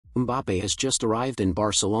Mbappé has just arrived in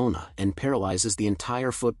Barcelona and paralyzes the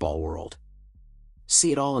entire football world.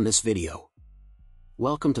 See it all in this video.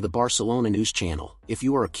 Welcome to the Barcelona News channel. If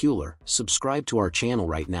you are a CULÉS, subscribe to our channel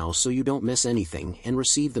right now so you don't miss anything and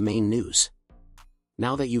receive the main news.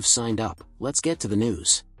 Now that you've signed up, let's get to the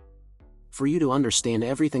news. For you to understand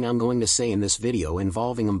everything I'm going to say in this video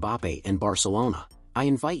involving Mbappé and Barcelona, I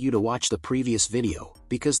invite you to watch the previous video,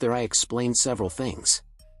 because there I explained several things.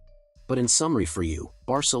 But in summary for you,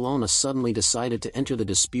 Barcelona suddenly decided to enter the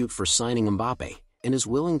dispute for signing Mbappé, and is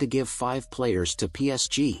willing to give 5 players to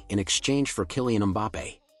PSG in exchange for Kylian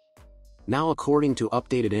Mbappé. Now according to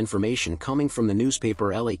updated information coming from the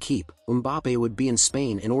newspaper L'Équipe, Mbappé would be in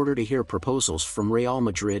Spain in order to hear proposals from Real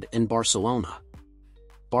Madrid and Barcelona.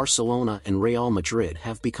 Barcelona and Real Madrid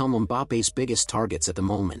have become Mbappé's biggest targets at the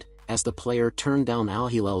moment, as the player turned down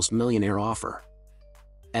al-Hilal's millionaire offer.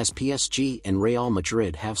 As PSG and Real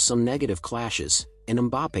Madrid have some negative clashes, and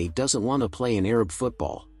Mbappé doesn't want to play in Arab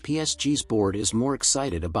football, PSG's board is more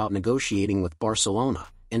excited about negotiating with Barcelona,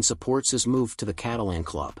 and supports his move to the Catalan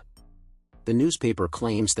club. The newspaper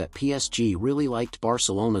claims that PSG really liked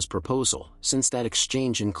Barcelona's proposal, since that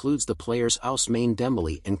exchange includes the players Ousmane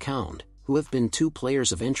Dembélé and Koundé, who have been 2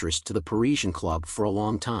 players of interest to the Parisian club for a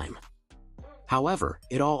long time. However,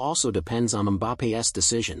 it all also depends on Mbappé's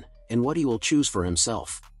decision, and what he will choose for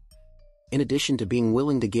himself. In addition to being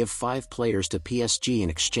willing to give 5 players to PSG in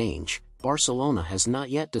exchange, Barcelona has not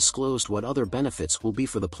yet disclosed what other benefits will be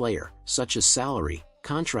for the player, such as salary,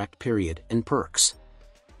 contract period, and perks.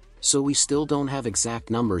 So we still don't have exact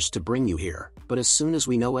numbers to bring you here, but as soon as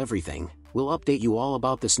we know everything, we'll update you all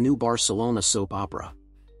about this new Barcelona soap opera.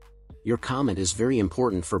 Your comment is very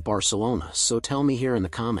important for Barcelona, so tell me here in the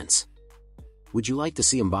comments. Would you like to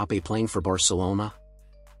see Mbappé playing for Barcelona?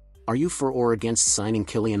 Are you for or against signing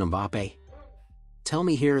Kylian Mbappé? Tell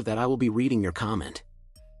me here that I will be reading your comment.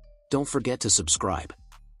 Don't forget to subscribe.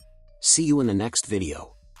 See you in the next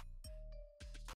video.